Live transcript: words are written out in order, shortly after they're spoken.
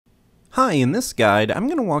Hi, in this guide, I'm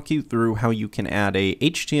going to walk you through how you can add a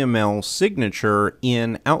HTML signature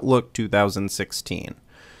in Outlook 2016.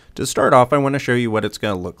 To start off, I want to show you what it's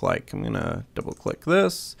going to look like. I'm going to double click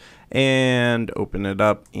this and open it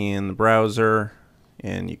up in the browser.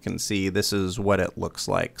 And you can see this is what it looks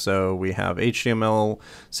like. So we have HTML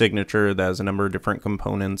signature that has a number of different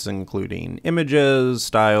components, including images,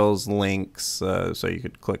 styles, links. So you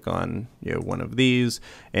could click on one of these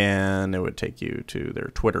and it would take you to their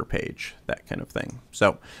Twitter page, that kind of thing.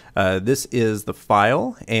 So this is the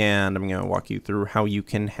file, and I'm going to walk you through how you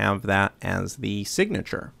can have that as the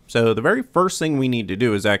signature. So the very first thing we need to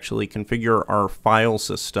do is actually configure our file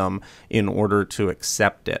system in order to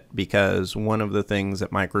accept it, because one of the things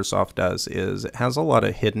that Microsoft does is it has a lot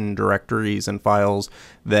of hidden directories and files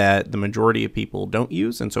that the majority of people don't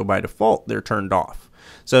use, and so by default they're turned off.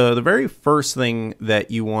 So the very first thing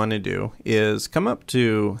that you want to do is come up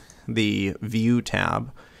to the View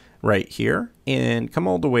tab right here and come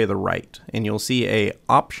all the way to the right, and you'll see a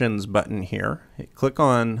Options button here. Click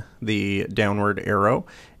on the downward arrow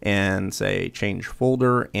and say Change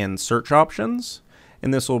Folder and Search Options,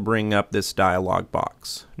 and this will bring up this dialog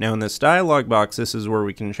box. Now in this dialog box, this is where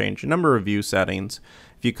we can change a number of view settings.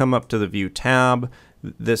 If you come up to the View tab,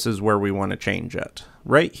 this is where we want to change it.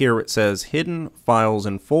 Right here it says Hidden Files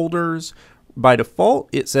and Folders. By default,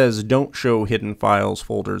 it says don't show hidden files,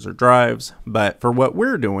 folders, or drives, but for what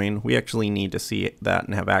we're doing, we actually need to see that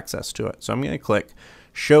and have access to it. So I'm going to click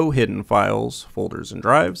Show Hidden Files, Folders, and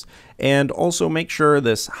Drives, and also make sure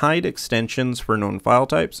this Hide Extensions for Known File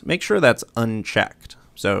Types, make sure that's unchecked.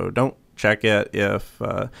 So don't check it if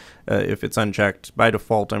it's unchecked. By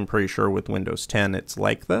default, I'm pretty sure with Windows 10 it's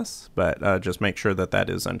like this, but just make sure that that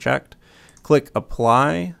is unchecked. Click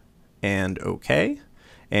Apply and OK.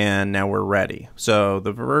 And now we're ready. So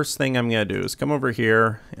the first thing I'm going to do is come over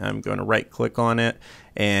here. I'm going to right click on it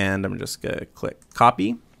and I'm just going to click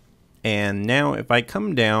copy. And now if I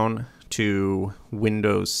come down to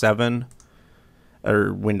Windows 7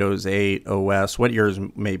 or Windows 8 OS, what yours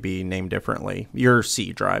may be named differently, your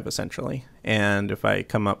C drive essentially. And if I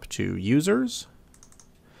come up to users,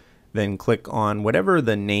 then click on whatever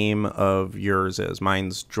the name of yours is.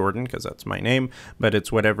 Mine's Jordan because that's my name, but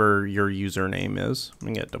it's whatever your username is.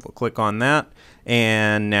 I'm going to double click on that.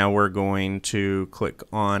 And now we're going to click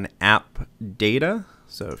on App Data.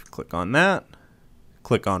 So if you click on that,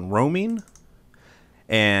 click on Roaming.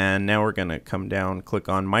 And now we're going to come down, click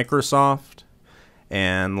on Microsoft.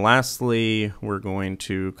 And lastly, we're going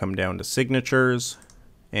to come down to Signatures.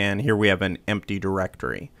 And here we have an empty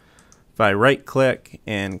directory. If I right click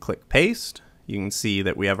and click paste, you can see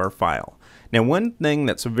that we have our file. Now one thing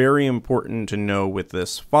that's very important to know with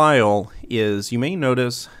this file is you may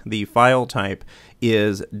notice the file type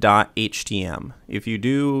is .htm. If you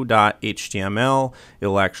do .html,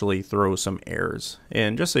 it'll actually throw some errors.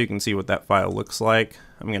 And just so you can see what that file looks like,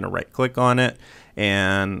 I'm going to right click on it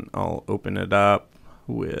and I'll open it up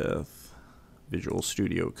with Visual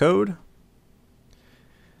Studio Code.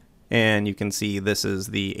 And you can see this is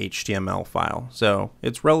the HTML file. So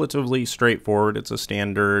it's relatively straightforward. It's a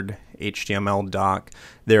standard HTML doc.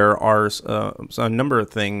 There are a number of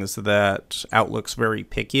things that Outlook's very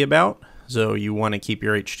picky about. So you want to keep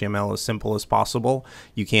your HTML as simple as possible.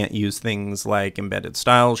 You can't use things like embedded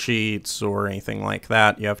style sheets or anything like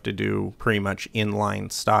that. You have to do pretty much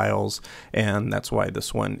inline styles, and that's why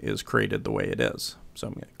this one is created the way it is. So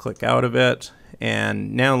I'm going to click out of it,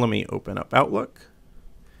 and now let me open up Outlook.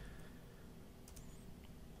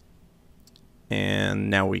 And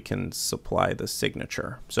now we can supply the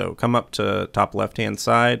signature. So come up to top left hand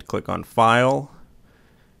side, click on File,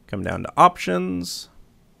 come down to Options,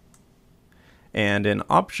 and in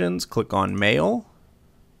Options click on Mail,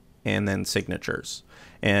 and then Signatures.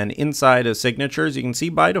 And inside of Signatures, you can see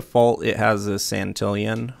by default it has this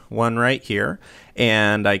Santillan one right here,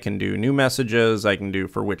 and I can do new messages, I can do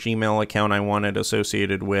for which email account I want it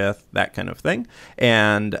associated with, that kind of thing.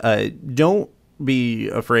 And don't be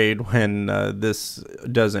afraid when this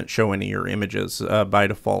doesn't show any of your images. By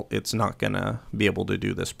default, it's not going to be able to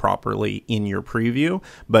do this properly in your preview,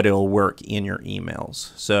 but it'll work in your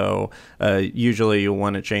emails. So usually you'll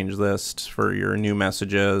want to change this for your new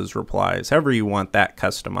messages, replies, however you want that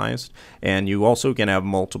customized. And you also can have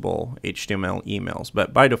multiple HTML emails,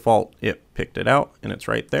 but by default, it picked it out and it's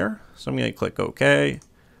right there. So I'm going to click OK,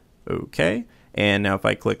 OK. And now if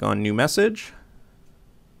I click on New Message,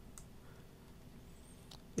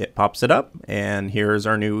 it pops it up, and here's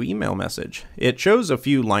our new email message. It shows a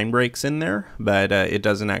few line breaks in there, but it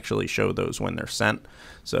doesn't actually show those when they're sent.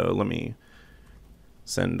 So let me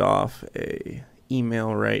send off a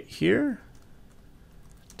email right here.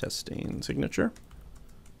 Testing signature.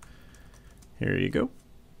 Here you go.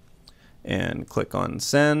 And click on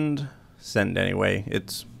send. Send anyway.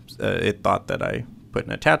 It thought that I put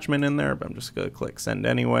an attachment in there, but I'm just going to click send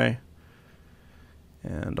anyway.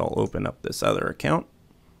 And I'll open up this other account.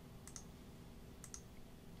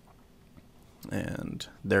 And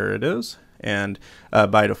there it is. And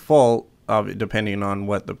by default, depending on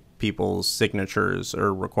what the people's signatures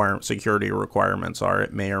or security requirements are,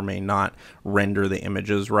 it may or may not render the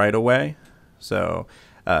images right away. So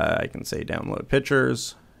I can say download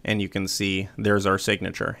pictures, and you can see there's our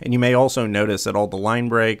signature. And you may also notice that all the line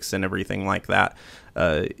breaks and everything like that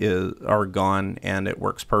are gone, and it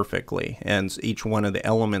works perfectly. And each one of the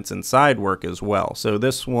elements inside work as well. So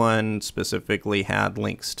this one specifically had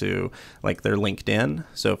links to like their LinkedIn.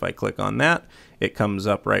 So if I click on that, it comes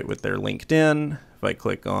up right with their LinkedIn. If I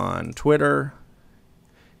click on Twitter,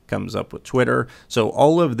 it comes up with Twitter. So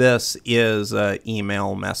all of this is an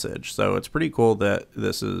email message. So it's pretty cool that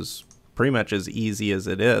this is pretty much as easy as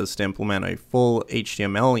it is to implement a full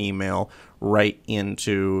HTML email right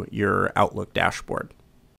into your Outlook dashboard.